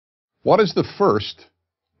What is the first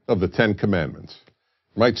of the Ten Commandments?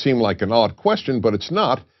 It might seem like an odd question, but it's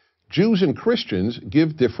not. Jews and Christians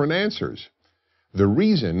give different answers. The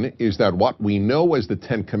reason is that what we know as the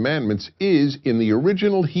Ten Commandments is, in the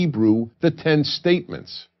original Hebrew, the 10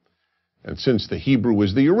 statements. And since the Hebrew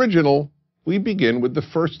is the original, we begin with the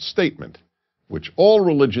first statement, which all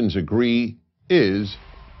religions agree is,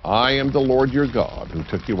 I am the Lord your God, who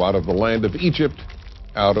took you out of the land of Egypt,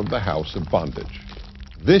 out of the house of bondage.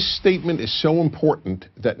 This statement is so important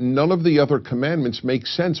that none of the other commandments make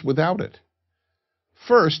sense without it.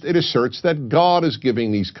 First, it asserts that God is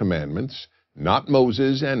giving these commandments, not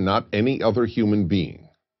Moses and not any other human being.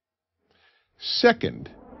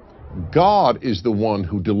 Second, God is the one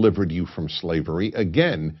who delivered you from slavery.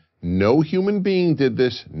 Again, no human being did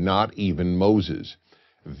this, not even Moses.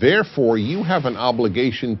 Therefore, you have an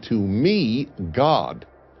obligation to me, God.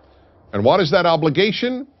 And what is that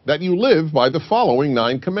obligation? That you live by the following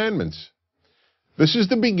 9 commandments. This is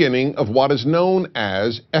the beginning of what is known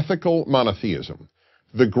as ethical monotheism,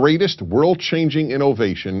 the greatest world-changing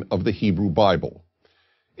innovation of the Hebrew Bible.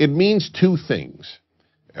 It means 2 things.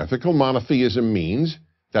 Ethical monotheism means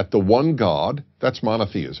that the one God, that's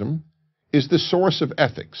monotheism, is the source of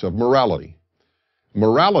ethics, of morality.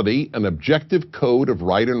 Morality, an objective code of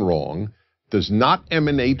right and wrong, does not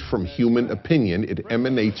emanate from human opinion. It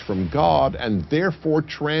emanates from God and therefore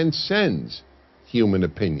transcends human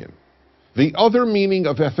opinion. The other meaning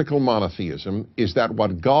of ethical monotheism is that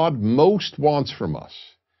what God most wants from us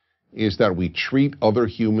is that we treat other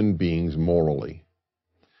human beings morally.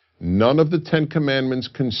 None of the 10 Commandments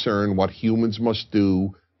concern what humans must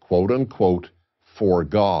do, quote unquote, for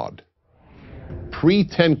God.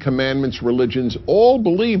 Pre-10 Commandments religions all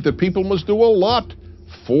believe that people must do a lot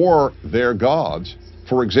for their gods.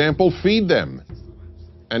 For example, feed them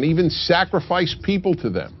and even sacrifice people to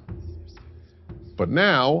them. But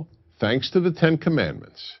now, thanks to the 10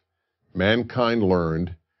 Commandments, mankind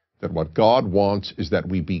learned that what God wants is that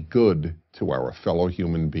we be good to our fellow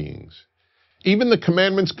human beings. Even the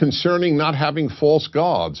commandments concerning not having false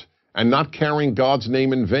gods and not carrying God's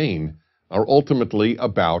name in vain are ultimately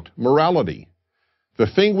about morality. The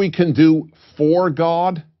thing we can do for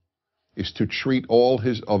God is to treat all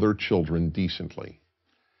his other children decently.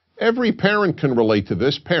 Every parent can relate to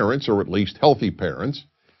this. Parents, or at least healthy parents,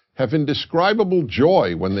 have indescribable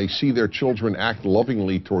joy when they see their children act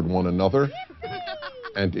lovingly toward one another,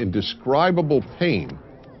 and indescribable pain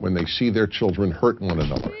when they see their children hurt one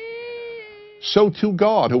another. So too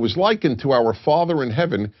God, who is likened to our Father in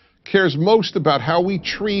heaven, cares most about how we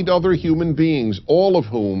treat other human beings, all of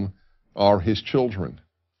whom are his children.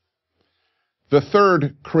 The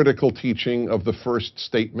third critical teaching of the first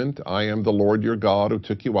statement, I am the Lord your God who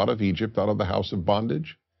took you out of Egypt, out of the house of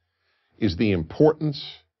bondage, is the importance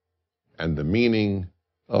and the meaning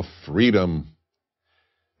of freedom.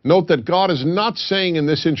 Note that God is not saying in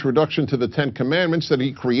this introduction to the 10 Commandments that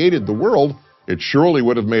he created the world. It surely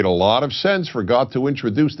would have made a lot of sense for God to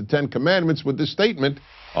introduce the 10 Commandments with this statement,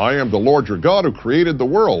 I am the Lord your God who created the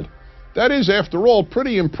world. That is, after all,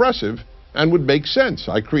 pretty impressive and would make sense.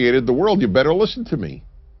 I created the world, you better listen to me.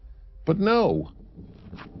 But no.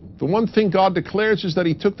 The one thing God declares is that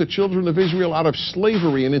he took the children of Israel out of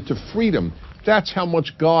slavery and into freedom. That's how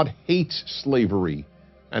much God hates slavery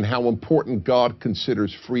and how important God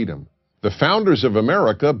considers freedom. The founders of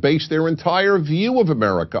America based their entire view of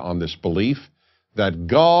America on this belief that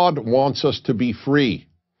God wants us to be free.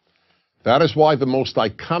 That is why the most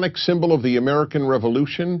iconic symbol of the American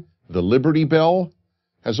Revolution, the Liberty Bell,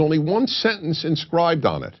 has only one sentence inscribed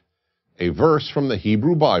on it, a verse from the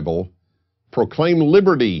Hebrew Bible, proclaim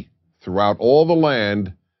liberty throughout all the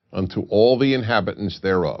land unto all the inhabitants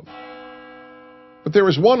thereof. But there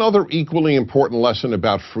is one other equally important lesson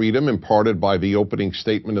about freedom imparted by the opening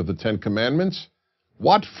statement of the 10 Commandments.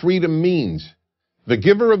 What freedom means. The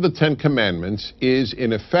giver of the 10 Commandments is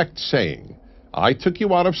in effect saying, I took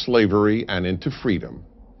you out of slavery and into freedom,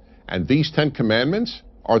 and these 10 Commandments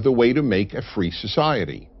are the way to make a free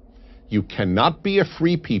society. You cannot be a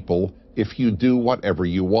free people if you do whatever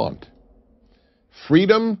you want.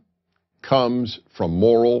 Freedom comes from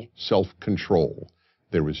moral self-control.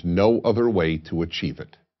 There is no other way to achieve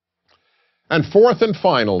it. And fourth and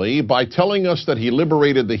finally, by telling us that he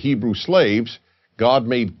liberated the Hebrew slaves, God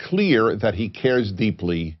made clear that he cares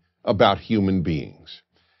deeply about human beings.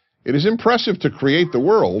 It is impressive to create the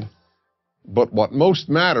world, but what most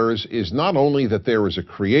matters is not only that there is a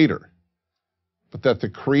creator, but that the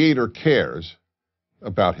creator cares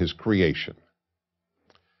about his creation.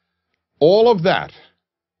 All of that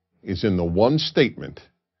is in the one statement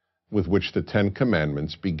with which the 10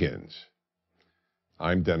 Commandments begins.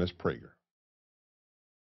 I'm Dennis Prager.